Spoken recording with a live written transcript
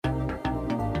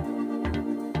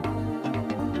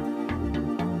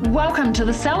Welcome to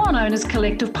the Salon Owners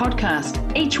Collective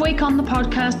podcast. Each week on the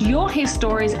podcast, you'll hear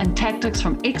stories and tactics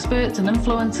from experts and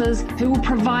influencers who will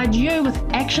provide you with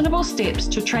actionable steps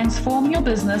to transform your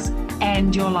business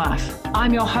and your life.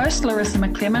 I'm your host, Larissa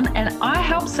McClellan, and I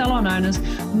help salon owners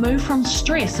move from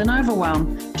stress and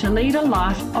overwhelm to lead a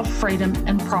life of freedom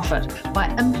and profit by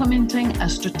implementing a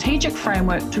strategic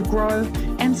framework to grow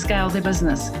and scale their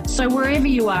business. So wherever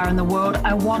you are in the world,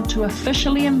 I want to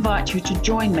officially invite you to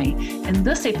join me in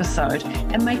this episode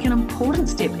and make an important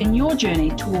step in your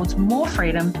journey towards more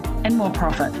freedom and more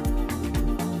profit.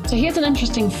 So here's an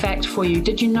interesting fact for you.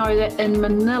 Did you know that in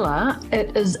Manila,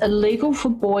 it is illegal for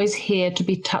boys' hair to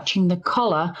be touching the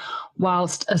collar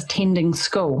whilst attending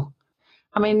school?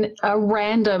 I mean, a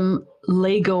random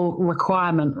legal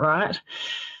requirement, right?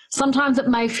 Sometimes it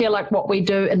may feel like what we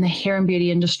do in the hair and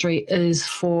beauty industry is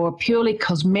for purely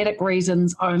cosmetic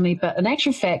reasons only, but in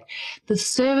actual fact, the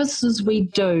services we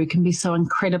do can be so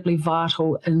incredibly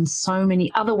vital in so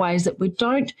many other ways that we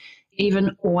don't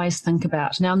even always think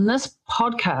about. Now, in this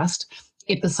podcast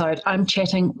episode, I'm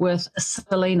chatting with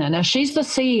Selena. Now, she's the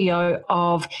CEO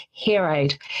of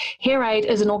HairAid. HairAid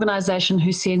is an organisation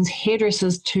who sends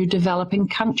hairdressers to developing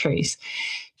countries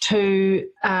to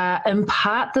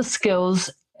impart the skills,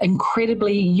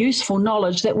 incredibly useful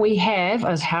knowledge that we have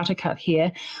as how to cut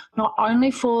hair, not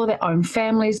only for their own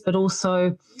families, but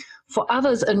also for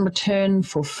others in return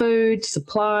for food,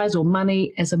 supplies, or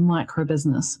money as a micro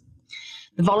business.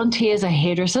 The volunteers are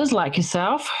hairdressers like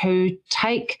yourself who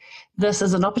take this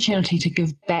as an opportunity to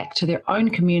give back to their own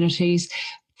communities,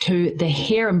 to the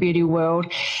hair and beauty world,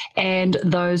 and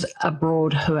those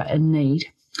abroad who are in need.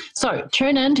 So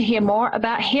tune in to hear more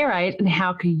about HairAid and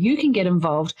how you can get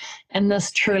involved in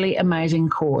this truly amazing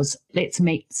cause. Let's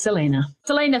meet Selena.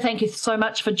 Selena, thank you so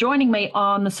much for joining me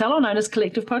on the Salon Owners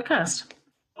Collective podcast.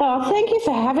 Oh, thank you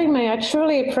for having me. I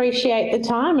truly appreciate the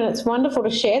time, and it's wonderful to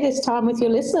share this time with your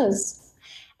listeners.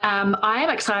 I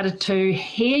am excited to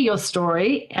hear your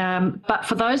story, but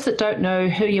for those that don't know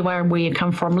who you are and where you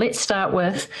come from, let's start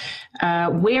with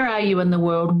where are you in the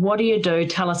world? What do you do?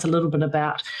 Tell us a little bit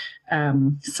about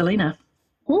Selena.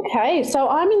 Okay, so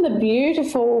I'm in the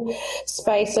beautiful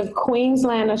space of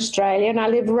Queensland, Australia, and I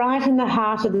live right in the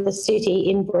heart of the city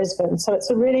in Brisbane. So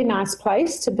it's a really nice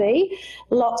place to be.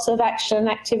 Lots of action and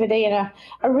activity, and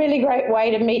a really great way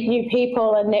to meet new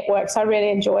people and networks. I really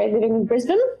enjoy living in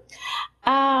Brisbane.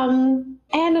 And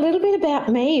a little bit about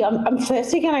me. I'm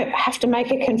firstly going to have to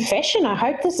make a confession. I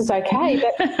hope this is okay,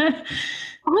 but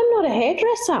I'm not a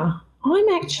hairdresser. I'm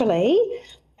actually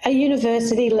a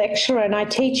university lecturer, and I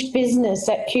teach business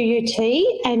at QUT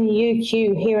and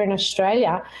UQ here in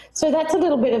Australia. So that's a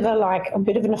little bit of a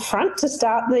bit of an affront to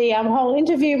start the whole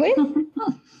interview with.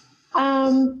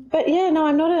 But yeah, no,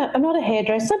 I'm not a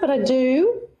hairdresser, but I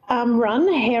do run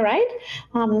HairAid.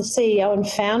 I'm the CEO and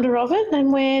founder of it,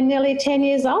 and we're nearly 10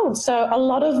 years old. So a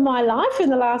lot of my life in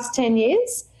the last 10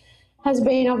 years has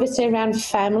been obviously around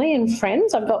family and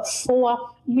friends. I've got 4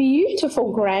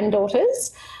 beautiful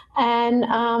granddaughters and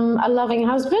a loving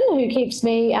husband who keeps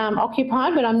me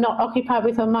occupied, but I'm not occupied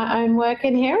with my own work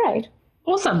in HairAid.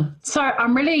 Awesome. So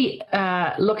I'm really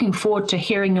looking forward to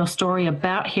hearing your story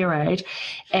about HairAid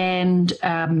and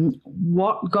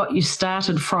what got you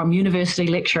started from university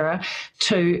lecturer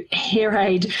to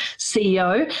HairAid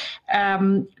CEO.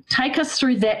 Take us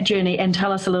through that journey and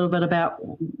tell us a little bit about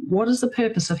what is the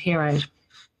purpose of HairAid.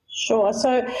 Sure.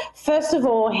 So first of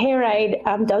all,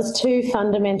 HairAid does 2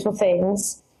 fundamental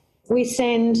things. We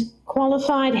send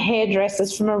qualified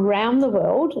hairdressers from around the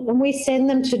world, and we send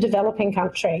them to developing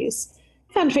countries.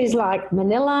 Countries like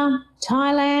Manila,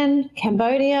 Thailand,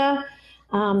 Cambodia,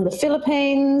 the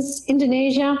Philippines,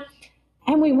 Indonesia.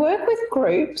 And we work with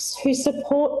groups who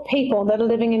support people that are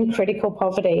living in critical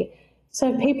poverty.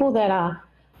 So people that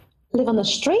live on the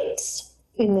streets,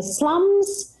 in the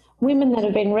slums, women that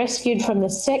have been rescued from the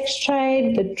sex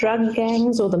trade, the drug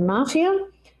gangs or the mafia.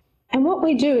 And what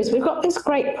we do is we've got this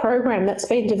great program that's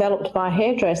been developed by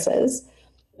hairdressers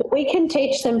that we can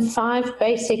teach them 5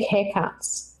 basic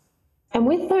haircuts. And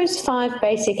with those 5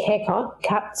 basic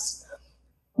haircuts,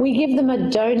 we give them a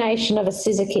donation of a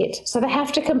scissor kit. So they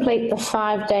have to complete the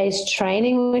 5 days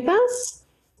training with us.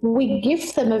 We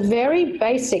give them a very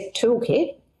basic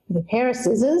toolkit with a pair of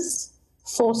scissors,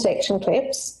 4 section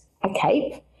clips, a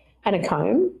cape and a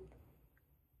comb.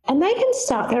 And they can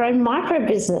start their own micro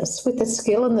business with the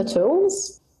skill and the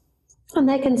tools. And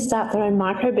they can start their own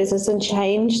micro business and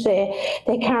change their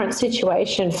current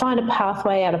situation, find a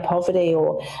pathway out of poverty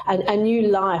or a new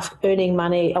life earning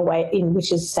money away in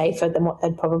which is safer than what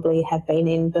they'd probably have been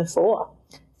in before.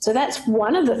 So that's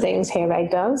one of the things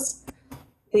HairAid does.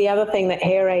 the other thing that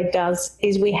Hair Aid does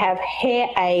is we have Hair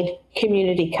Aid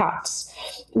Community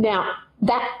Cuts. Now,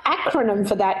 that acronym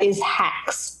for that is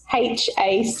HACCS,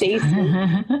 H-A-C-C.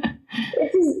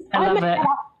 I love it.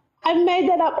 I made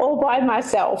that up all by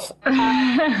myself.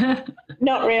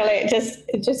 Not really.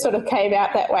 It just sort of came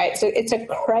out that way. It's a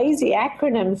crazy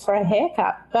acronym for a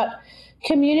haircut. But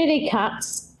Community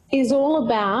Cuts is all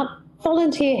about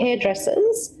volunteer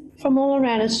hairdressers from all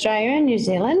around Australia and New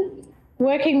Zealand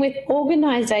working with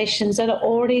organisations that are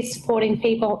already supporting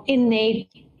people in need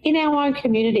in our own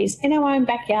communities, in our own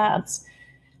backyards.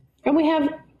 And we have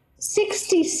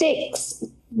 66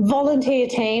 volunteer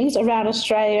teams around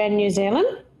Australia and New Zealand.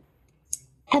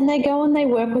 And they go and they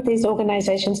work with these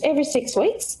organisations every 6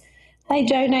 weeks. They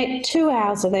donate 2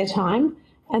 hours of their time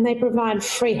and they provide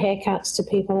free haircuts to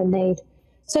people in need.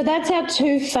 So that's our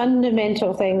two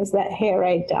fundamental things that Hair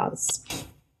Aid does.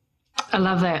 I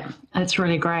love that. That's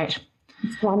really great.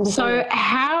 It's wonderful. So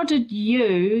how did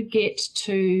you get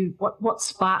to, what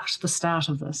sparked the start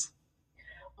of this?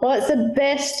 Well, it's the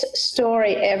best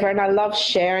story ever and I love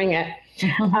sharing it.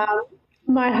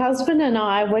 My husband and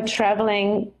I were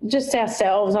travelling just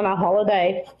ourselves on a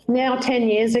holiday now 10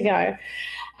 years ago,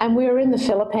 and we were in the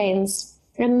Philippines.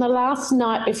 And the last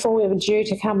night before we were due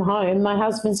to come home, my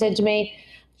husband said to me,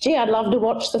 gee, I'd love to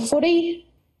watch the footy.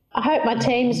 I hope my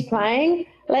team's playing.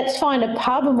 Let's find a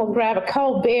pub and we'll grab a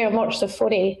cold beer and watch the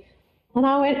footy. And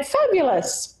I went,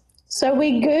 fabulous. So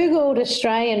we Googled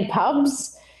Australian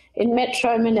pubs in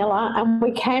Metro Manila and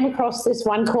we came across this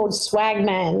one called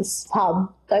Swagman's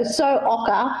pub. They're so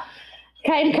ochre,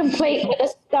 came complete with a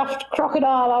stuffed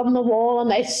crocodile on the wall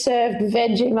and they served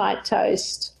Vegemite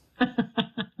toast.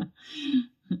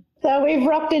 So we've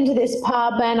rocked into this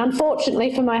pub and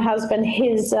unfortunately for my husband,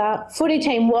 his footy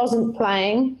team wasn't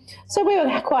playing. So we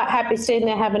were quite happy sitting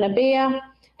there having a beer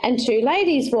and two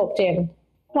ladies walked in.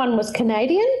 One was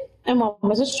Canadian and one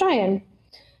was Australian.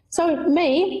 So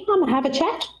me, I'm going to have a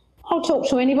chat. I'll talk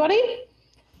to anybody.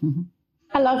 Mm-hmm.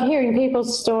 I love hearing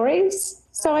people's stories.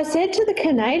 So I said to the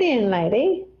Canadian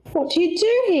lady, what do you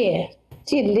do here?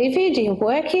 Do you live here? Do you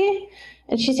work here?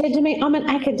 And she said to me, I'm an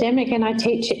academic and I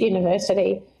teach at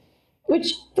university,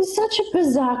 which was such a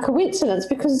bizarre coincidence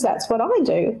because that's what I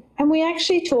do. And we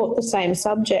actually taught the same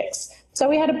subjects. So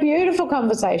we had a beautiful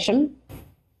conversation.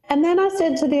 And then I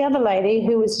said to the other lady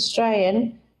who was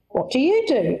Australian, what do you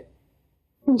do?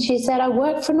 And she said, I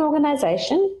work for an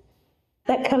organisation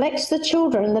that collects the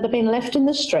children that have been left in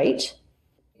the street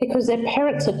because their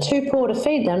parents are too poor to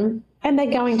feed them and they're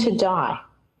going to die.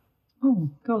 Oh,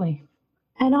 golly.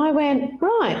 And I went,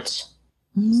 right.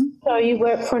 Mm-hmm. So you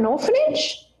work for an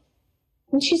orphanage?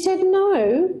 And she said,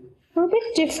 no, we're a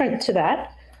bit different to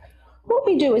that. What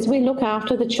we do is we look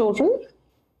after the children,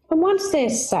 and once they're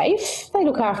safe,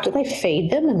 they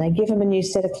feed them and they give them a new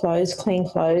set of clothes, clean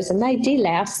clothes, and they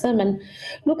delouse them and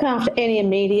look after any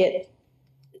immediate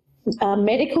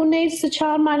medical needs the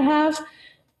child might have.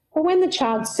 But when the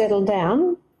child's settled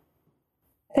down,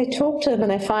 they talk to them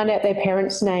and they find out their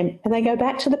parents' name and they go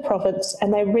back to the province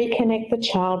and they reconnect the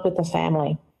child with the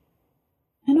family.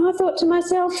 And I thought to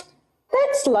myself,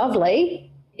 that's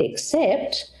lovely,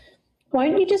 except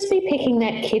won't you just be picking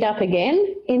that kid up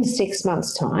again in 6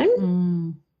 months' time?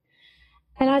 Mm.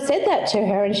 And I said that to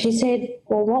her and she said,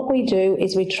 well, what we do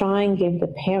is we try and give the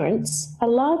parents a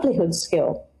livelihood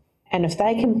skill. And if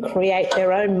they can create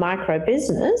their own micro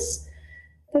business,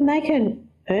 then they can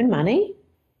earn money,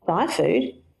 buy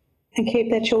food, and keep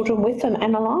their children with them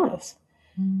and alive.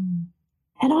 Mm.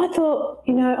 And I thought,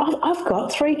 I've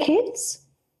got 3 kids.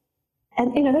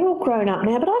 And, they're all grown up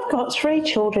now, but I've got 3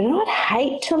 children and I'd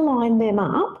hate to line them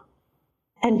up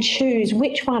and choose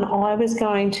which one I was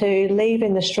going to leave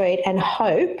in the street and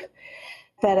hope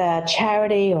that a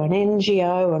charity or an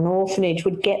NGO or an orphanage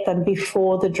would get them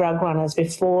before the drug runners,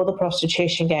 before the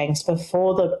prostitution gangs,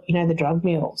 before the drug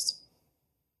mules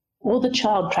or the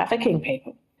child trafficking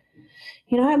people.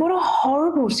 What a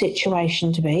horrible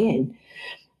situation to be in.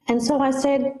 And so I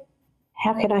said,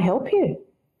 how can I help you?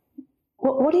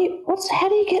 How do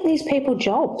you get these people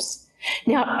jobs?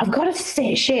 Now, I've got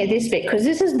to share this bit because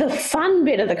this is the fun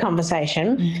bit of the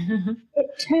conversation. Mm-hmm.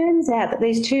 It turns out that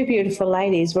these 2 beautiful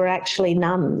ladies were actually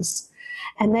nuns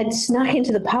and they'd snuck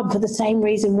into the pub for the same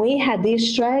reason we had. The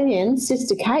Australian,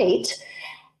 Sister Kate,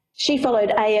 she followed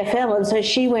AFL and so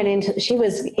she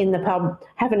was in the pub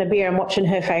having a beer and watching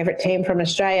her favourite team from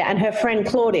Australia and her friend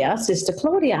Claudia, Sister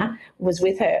Claudia, was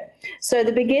with her. So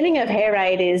the beginning of Hair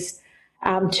Aid is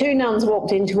 2 nuns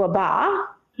walked into a bar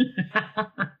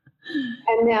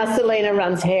and now Selena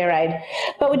runs Hair Aid.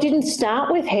 But we didn't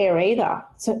start with hair either.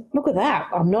 So look at that.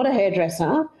 I'm not a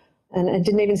hairdresser and it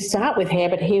didn't even start with hair,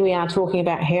 but here we are talking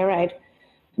about Hair Aid.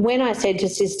 when I said to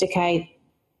Sister Kate,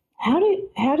 how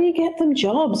do you get them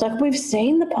jobs? Like, we've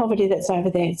seen the poverty that's over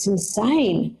there. It's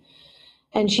insane.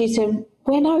 And she said,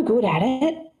 we're no good at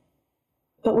it,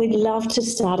 but we'd love to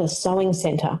start a sewing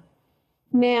centre.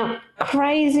 Now,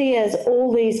 crazy as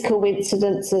all these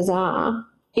coincidences are,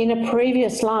 in a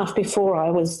previous life before I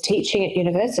was teaching at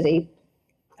university,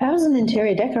 I was an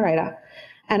interior decorator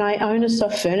and I owned a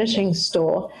soft furnishing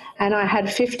store, and I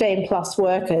had 15 plus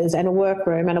workers and a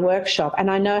workroom and a workshop, and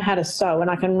I know how to sew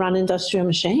and I can run industrial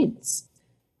machines.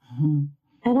 Mm-hmm.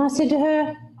 And I said to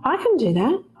her, I can do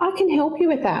that. I can help you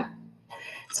with that.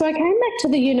 So I came back to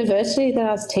the university that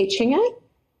I was teaching at,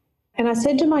 and I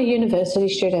said to my university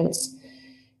students,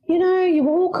 you know, you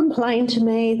all complain to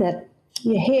me that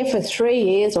you're here for 3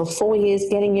 years or 4 years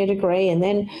getting your degree, and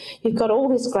then you've got all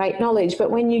this great knowledge,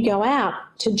 but when you go out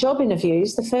to job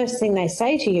interviews, the first thing they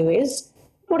say to you is,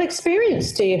 what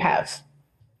experience do you have?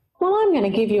 Well, I'm going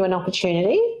to give you an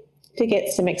opportunity to get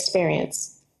some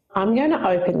experience. I'm going to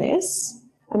open this.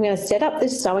 I'm going to set up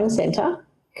this sewing centre.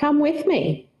 Come with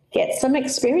me. Get some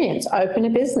experience. Open a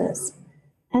business.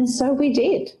 And so we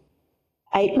did.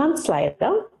 8 months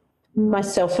later,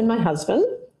 myself and my husband,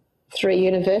 3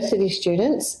 university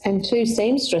students and 2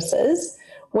 seamstresses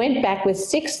went back with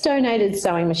 6 donated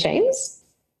sewing machines,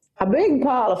 a big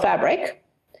pile of fabric,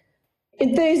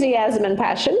 enthusiasm and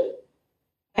passion,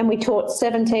 and we taught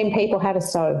 17 people how to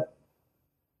sew.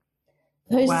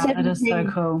 Wow, that is so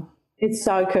cool. It's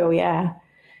so cool, yeah.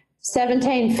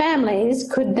 17 families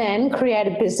could then create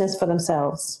a business for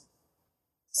themselves.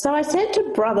 So I said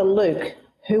to Brother Luke,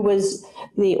 who was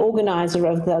the organiser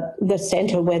of the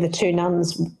centre where the 2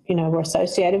 nuns, you know, were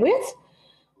associated with,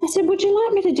 I said, would you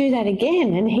like me to do that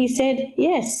again? And he said,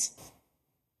 yes.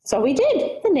 So we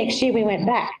did. The next year we went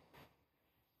back.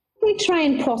 We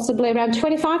trained possibly around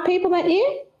 25 people that year.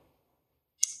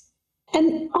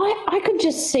 And I could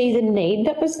just see the need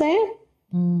that was there.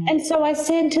 Mm. And so I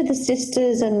said to the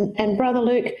sisters and Brother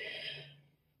Luke,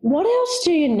 what else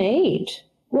do you need?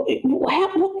 You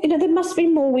know, there must be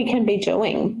more we can be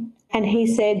doing. And he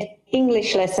said,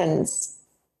 English lessons.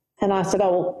 And I said,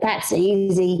 oh, well, that's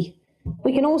easy.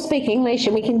 We can all speak English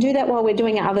and we can do that while we're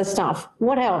doing other stuff.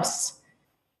 What else?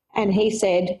 And he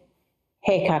said,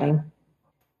 haircutting.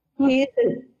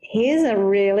 Here's a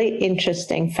really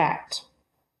interesting fact.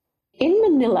 In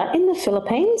Manila, in the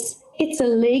Philippines, it's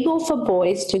illegal for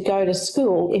boys to go to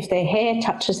school if their hair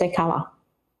touches their colour.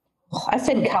 I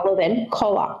said colour then,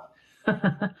 collar.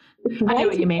 I know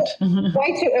what you meant.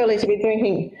 Way too early to be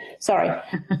drinking. Sorry.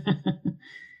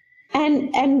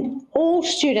 And all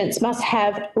students must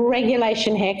have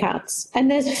regulation haircuts.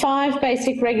 And there's 5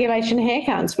 basic regulation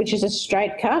haircuts, which is a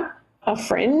straight cut, a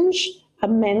fringe, a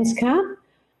men's cut.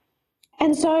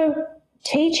 And so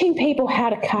teaching people how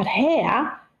to cut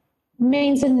hair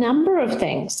means a number of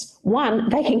things. One,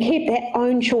 they can keep their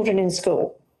own children in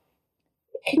school.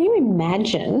 Can you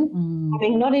imagine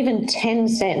having not even 10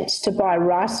 cents to buy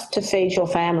rice to feed your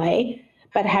family,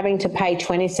 but having to pay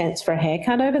 20 cents for a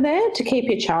haircut over there to keep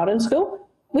your child in school?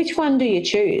 Which one do you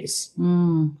choose?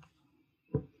 Mm.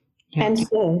 Yep. And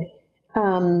so,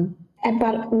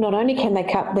 but not only can they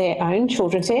cut their own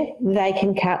children's hair, they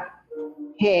can cut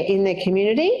hair in their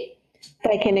community.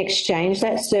 They can exchange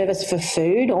that service for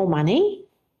food or money.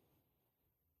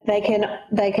 They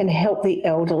can help the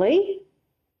elderly.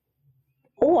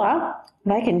 Or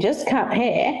they can just cut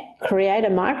hair, create a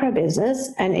micro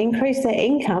business and increase their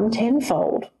income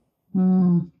tenfold.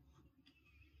 Mm.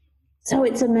 So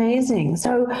it's amazing.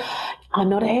 So I'm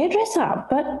not a hairdresser,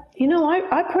 but, you know,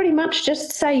 I pretty much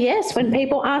just say yes when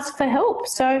people ask for help.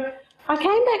 So I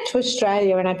came back to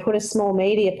Australia and I put a small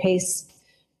media piece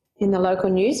in the local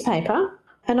newspaper,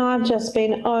 and I've just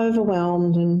been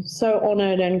overwhelmed and so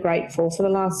honoured and grateful for the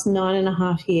last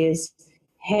 9.5 years.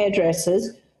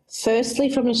 Hairdressers, firstly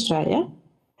from Australia,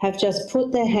 have just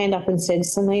put their hand up and said,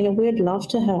 Selena, we'd love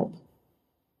to help.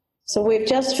 So we've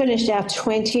just finished our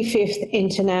 25th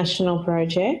international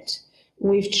project.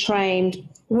 We're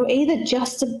either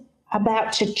just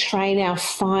about to train our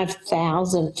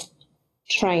 5,000th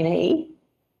trainee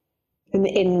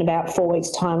in about 4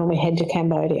 weeks' time when we head to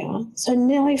Cambodia. So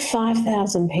nearly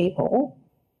 5,000 people.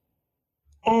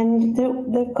 And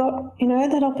they've got, you know,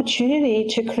 that opportunity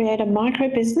to create a micro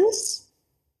business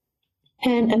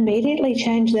and immediately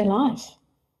change their life.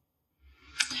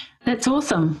 That's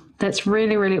awesome. That's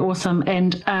really, really awesome.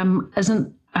 And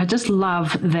I just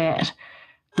love that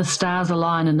the stars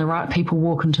align and the right people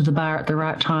walk into the bar at the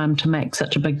right time to make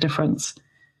such a big difference.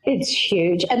 It's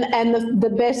huge. And the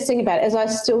best thing about it is I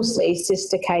still see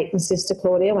Sister Kate and Sister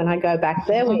Claudia when I go back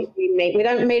there. We meet. We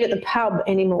don't meet at the pub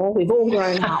anymore. We've all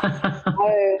grown up.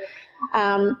 So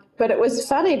But it was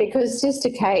funny because Sister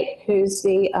Kate, who's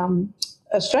the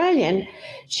Australian,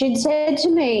 she'd said to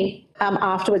me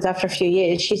afterwards, after a few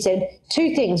years, she said,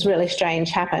 2 things really strange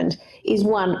happened. Is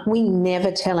one, we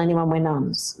never tell anyone we're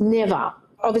nuns. Never.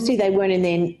 Obviously, they weren't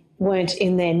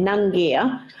in their nun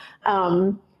gear.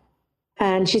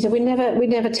 And she said, we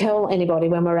never tell anybody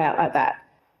when we're out like that.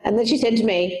 And then she said to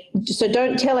me, so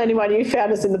don't tell anyone you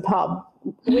found us in the pub.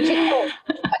 Which I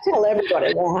tell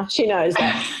everybody now. She knows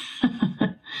that.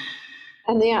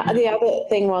 And the other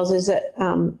thing is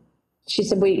that she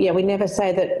said, we never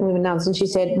say that we were nuns. And she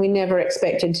said, we never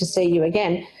expected to see you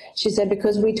again. She said,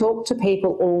 because we talk to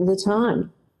people all the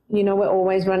time. You know, we're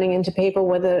always running into people,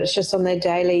 whether it's just on their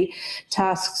daily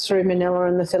tasks through Manila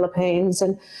and the Philippines.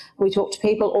 And we talk to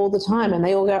people all the time and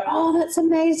they all go, oh, that's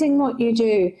amazing what you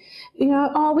do. You know,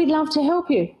 oh, we'd love to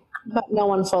help you. But no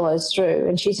one follows through.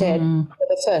 And she said, you're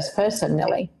the first person,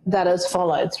 Nellie, that has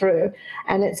followed through.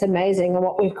 And it's amazing. And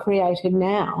what we've created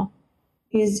now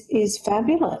is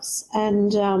fabulous.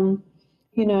 And,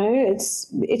 you know,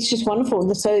 it's just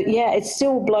wonderful. So, yeah, it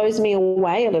still blows me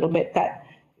away a little bit that,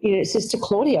 you know, Sister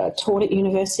Claudia taught at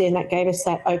university and that gave us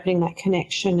that opening, that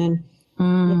connection, and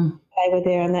they were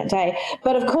there on that day.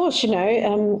 But, of course, you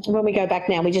know, when we go back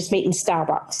now, we just meet in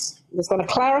Starbucks. I just want to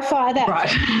clarify that.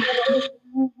 Right.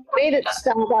 Meet at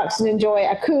Starbucks and enjoy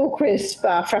a cool, crisp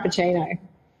frappuccino.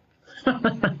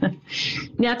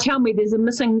 Now tell me, there's a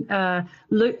missing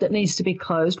loop that needs to be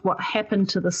closed. What happened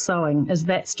to the sewing? Is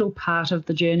that still part of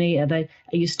the journey? Are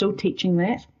you still teaching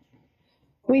that?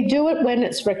 We do it when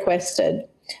it's requested.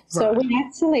 So we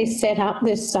actually set up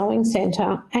this sewing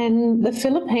centre, and the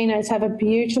Filipinos have a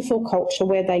beautiful culture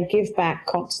where they give back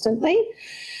constantly.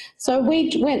 So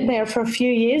we went there for a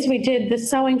few years. We did the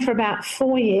sewing for about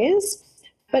 4 years.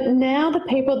 But now the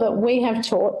people that we have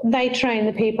taught, they train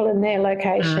the people in their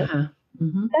location.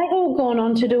 They've all gone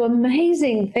on to do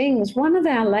amazing things. One of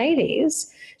our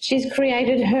ladies, she's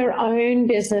created her own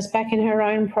business back in her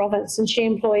own province, and she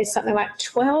employs something like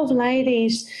 12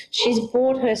 ladies. She's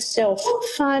bought herself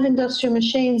 5 industrial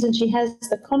machines, and she has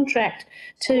the contract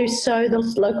to sew the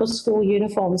local school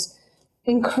uniforms.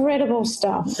 Incredible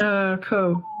stuff. Oh,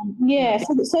 cool. Yeah,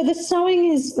 so the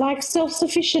sewing is like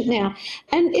self-sufficient now,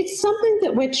 and it's something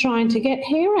that we're trying to get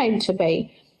Hair Aid to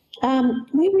be.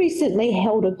 We recently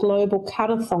held a global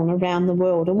cut-a-thon around the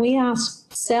world, and we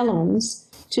asked salons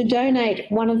to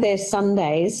donate one of their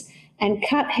Sundays and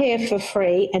cut hair for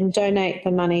free and donate the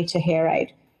money to Hair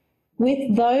Aid.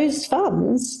 With those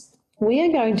funds, we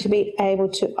are going to be able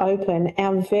to open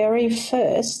our very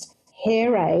first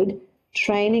Hair Aid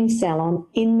training salon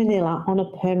in Manila on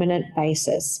a permanent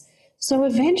basis. So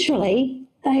eventually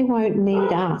they won't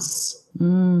need us.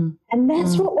 And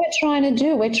that's what we're trying to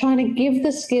do. We're trying to give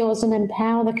the skills and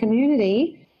empower the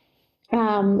community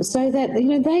so that, you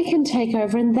know, they can take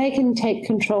over and they can take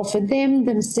control for them,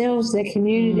 themselves, their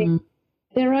community,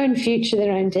 their own future,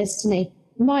 their own destiny.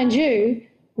 Mind you,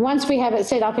 once we have it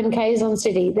set up in Quezon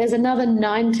City, there's another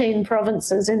 19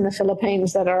 provinces in the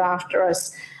Philippines that are after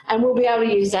us, and we'll be able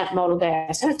to use that model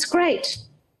there. So it's great.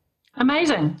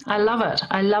 Amazing. I love it.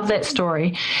 I love that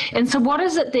story. And so what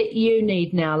is it that you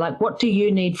need now? Like, what do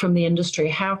you need from the industry?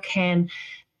 How can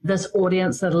this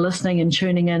audience that are listening and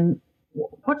tuning in,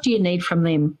 what do you need from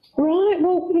them? Right.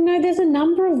 Well, you know, there's a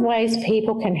number of ways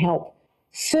people can help.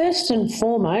 First and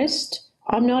foremost,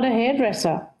 I'm not a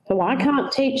hairdresser, so I can't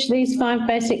teach these 5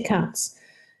 basic cuts.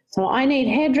 So I need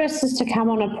hairdressers to come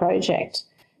on a project.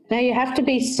 Now, you have to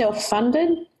be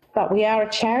self-funded, but we are a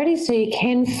charity, so you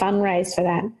can fundraise for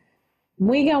that.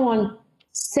 We go on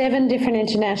 7 different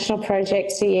international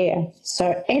projects a year.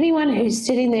 So anyone who's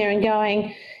sitting there and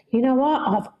going, you know what,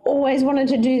 I've always wanted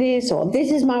to do this, or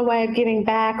this is my way of giving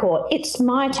back, or it's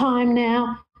my time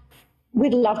now,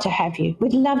 we'd love to have you.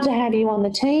 We'd love to have you on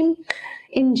the team.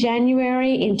 In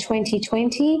January in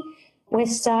 2020, we're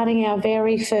starting our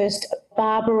very first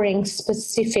barbering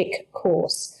specific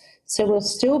course. So we'll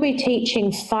still be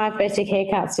teaching 5 basic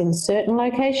haircuts in certain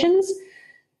locations,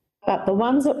 but the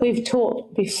ones that we've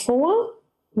taught before,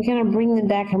 we're going to bring them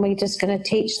back and we're just going to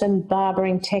teach them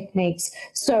barbering techniques.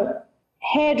 So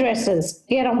hairdressers,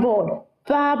 get on board.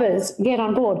 Barbers, get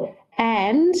on board.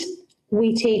 And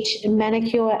we teach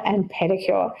manicure and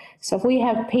pedicure. So if we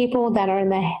have people that are in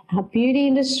the beauty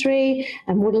industry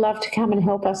and would love to come and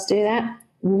help us do that,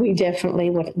 we definitely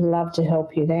would love to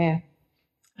help you there.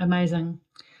 Amazing.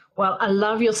 Well, I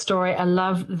love your story. I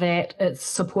love that it's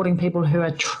supporting people who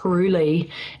are truly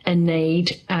in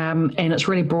need, and it's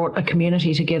really brought a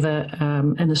community together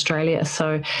in Australia.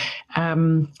 So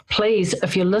please,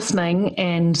 if you're listening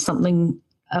and something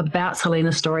about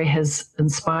Selena's story has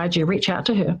inspired you, reach out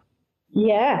to her.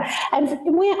 Yeah, and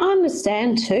we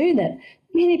understand too that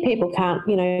many people can't,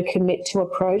 commit to a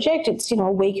project. It's, a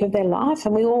week of their life,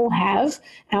 and we all have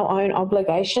our own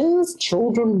obligations,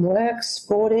 children, work,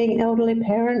 sporting, elderly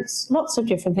parents, lots of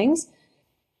different things.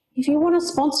 If you want to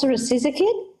sponsor a scissor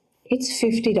kit, it's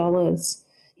 $50.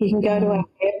 You can go to our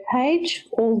webpage,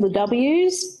 all the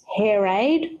W's,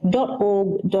 hairaid.org.au,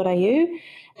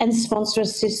 and sponsor a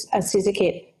scissor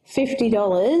kit.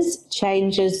 $50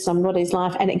 changes somebody's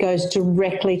life, and it goes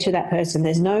directly to that person.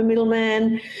 There's no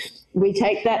middleman. We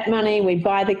take that money, we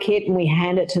buy the kit, and we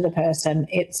hand it to the person.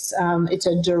 It's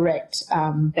a direct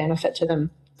benefit to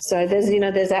them. So there's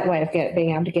that way of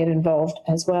being able to get involved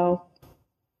as well.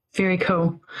 Very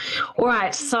cool. All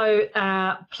right. So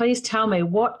please tell me,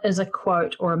 what is a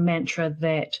quote or a mantra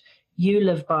that you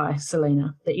live by,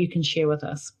 Selena, that you can share with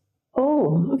us?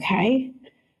 Oh, okay.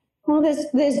 Well,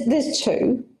 there's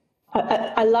two.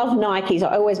 I love Nikes.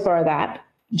 I always borrow that.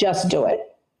 Just do it.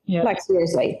 Yep. Like,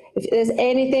 seriously, if there's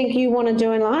anything you want to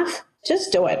do in life,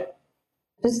 just do it.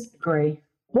 Just agree.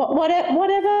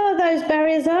 Whatever those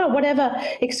barriers are, whatever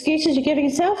excuses you're giving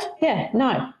yourself,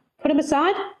 put them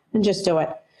aside and just do it.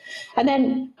 And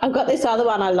then I've got this other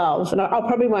one I love, and I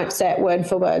probably won't say it word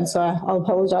for word, so I'll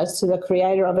apologise to the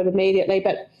creator of it immediately,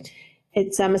 but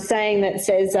it's a saying that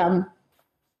says,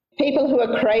 people who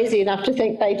are crazy enough to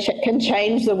think they can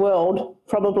change the world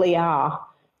probably are.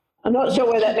 I'm not sure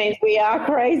whether that means we are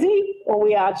crazy or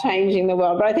we are changing the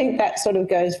world, but I think that sort of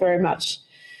goes very much,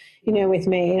 with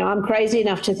me. I'm crazy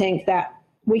enough to think that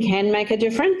we can make a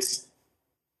difference.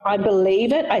 I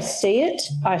believe it. I see it.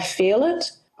 I feel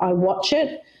it. I watch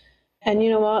it. And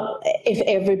you know what? If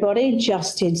everybody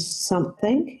just did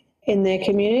something in their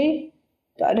community,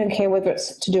 I don't care whether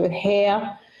it's to do with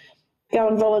hair, go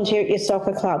and volunteer at your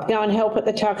soccer club, go and help at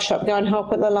the tuck shop, go and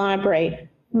help at the library,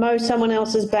 mow someone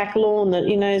else's back lawn that,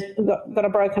 got a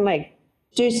broken leg.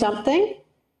 Do something.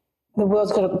 The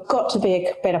world's got to be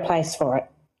a better place for it.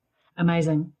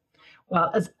 Amazing.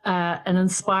 Well, it's an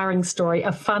inspiring story,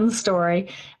 a fun story.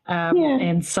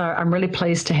 And so I'm really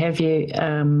pleased to have you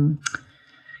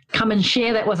come and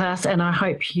share that with us, and I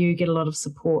hope you get a lot of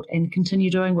support and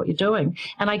continue doing what you're doing.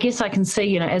 And I guess I can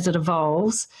see, as it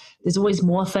evolves, there's always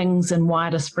more things and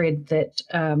wider spread that,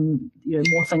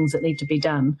 more things that need to be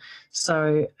done.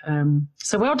 So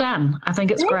well done. I think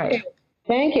it's great.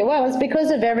 Thank you. Well, it's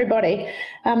because of everybody.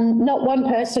 Not one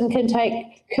person can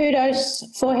take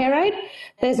kudos for Hair Aid.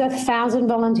 There's 1,000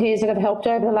 volunteers that have helped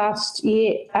over the last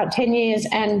 10 years,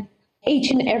 and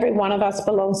each and every one of us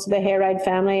belongs to the Hair Aid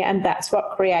family, and that's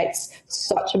what creates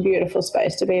such a beautiful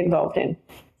space to be involved in.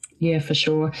 Yeah, for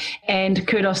sure. And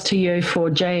kudos to you for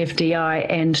JFDI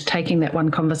and taking that one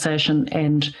conversation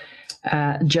and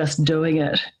just doing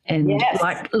it. And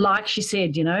like she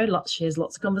said, she has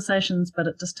lots of conversations, but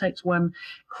it just takes one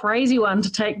crazy one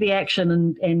to take the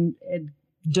action and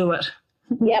do it.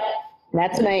 Yep.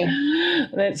 That's me.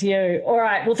 That's you. All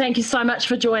right. Well, thank you so much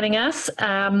for joining us.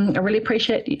 I really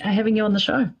appreciate having you on the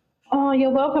show. Oh,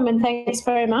 you're welcome, and thanks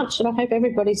very much. And I hope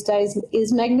everybody's day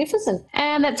is magnificent.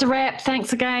 And that's a wrap.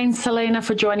 Thanks again, Selena,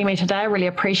 for joining me today. I really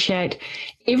appreciate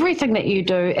everything that you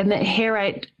do and that Hair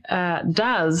Aid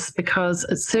does, because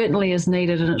it certainly is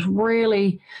needed, and it's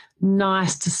really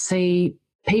nice to see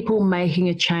people making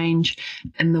a change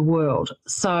in the world.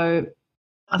 So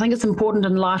I think it's important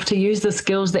in life to use the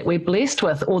skills that we're blessed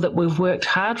with or that we've worked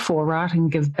hard for, right, and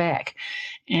give back.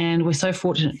 And we're so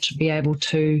fortunate to be able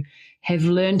to have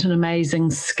learned an amazing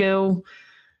skill,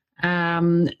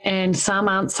 and some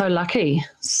aren't so lucky.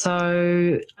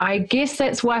 So I guess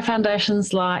that's why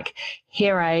foundations like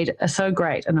Hair Aid are so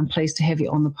great, and I'm pleased to have you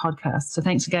on the podcast. So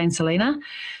thanks again, Selena.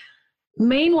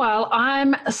 Meanwhile,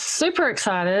 I'm super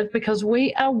excited because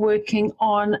we are working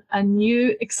on a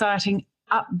new, exciting,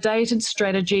 updated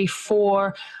strategy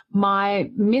for my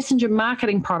messenger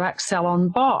marketing product, Salon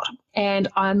Bot. And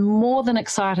I'm more than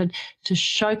excited to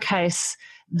showcase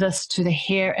this to the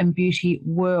hair and beauty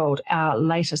world, our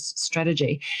latest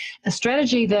strategy. A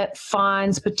strategy that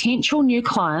finds potential new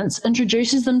clients,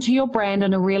 introduces them to your brand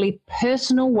in a really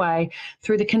personal way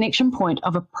through the connection point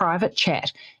of a private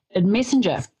chat in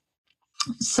Messenger.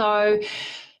 So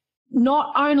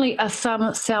not only are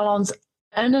some salons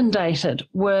inundated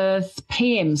with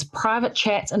PMs, private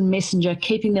chats and Messenger,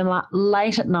 keeping them up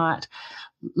late at night,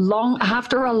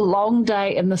 after a long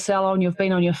day in the salon, you've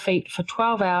been on your feet for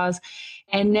 12 hours,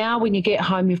 and now when you get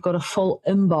home, you've got a full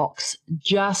inbox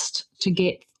just to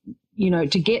get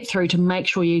through to make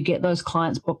sure you get those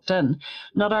clients booked in.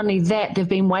 Not only that, they've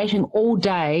been waiting all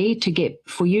day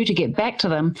for you to get back to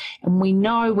them, and we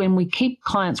know when we keep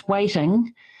clients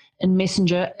waiting in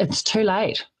Messenger, it's too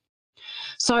late.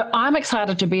 So I'm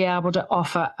excited to be able to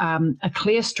offer a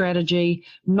clear strategy,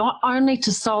 not only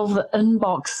to solve the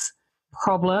inbox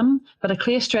problem, but a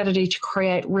clear strategy to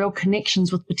create real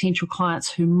connections with potential clients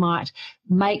who might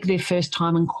make their first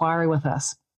time inquiry with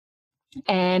us,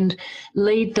 and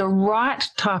lead the right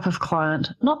type of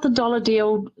client, not the dollar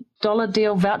deal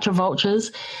voucher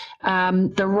vultures,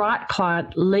 the right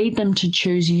client, lead them to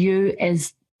choose you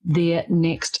as their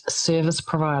next service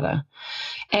provider.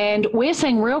 And we're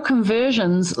seeing real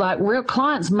conversions, like real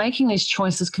clients making these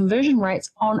choices, conversion rates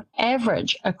on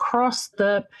average across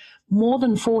the more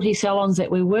than 40 salons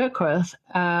that we work with.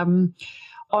 On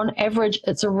average,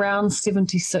 it's around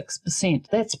 76%.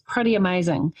 That's pretty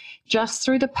amazing, just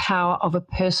through the power of a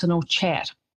personal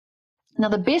chat. Now,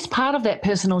 the best part of that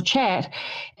personal chat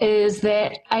is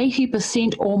that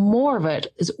 80% or more of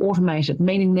it is automated,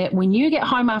 meaning that when you get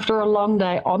home after a long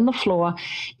day on the floor,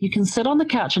 you can sit on the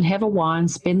couch and have a wine,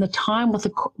 spend the time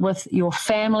with your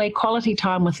family, quality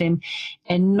time with them,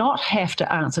 and not have to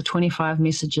answer 25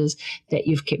 messages that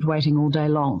you've kept waiting all day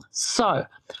long. So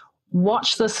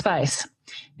watch this space.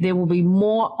 There will be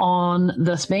more on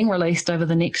this being released over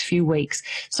the next few weeks.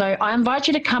 So I invite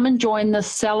you to come and join the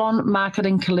Salon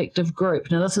Marketing Collective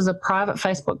group. Now, this is a private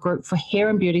Facebook group for hair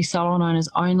and beauty salon owners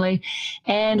only.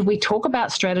 And we talk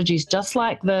about strategies just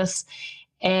like this,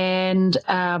 and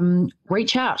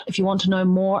reach out if you want to know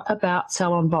more about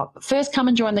SalonBot. But first, come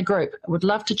and join the group. I would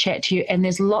love to chat to you. And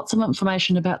there's lots of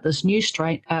information about this new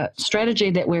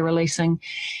strategy that we're releasing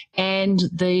and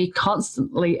the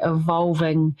constantly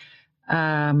evolving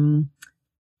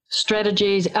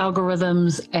strategies,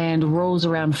 algorithms, and rules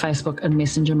around Facebook and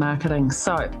Messenger marketing.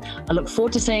 So I look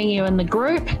forward to seeing you in the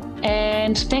group,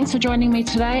 and thanks for joining me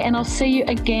today, and I'll see you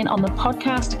again on the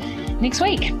podcast next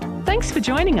week. Thanks for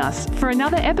joining us for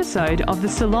another episode of the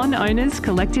Salon Owners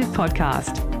Collective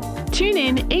podcast. Tune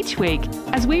in each week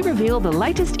as we reveal the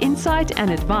latest insight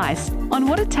and advice on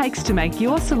what it takes to make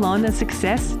your salon a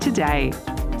success today.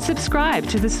 Subscribe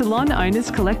to the Salon Owners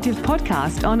Collective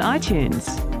podcast on iTunes,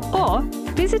 or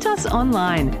visit us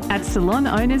online at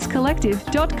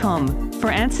salonownerscollective.com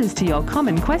for answers to your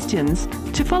common questions,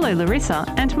 to follow Larissa,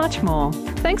 and much more.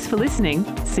 Thanks for listening.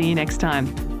 See you next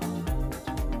time.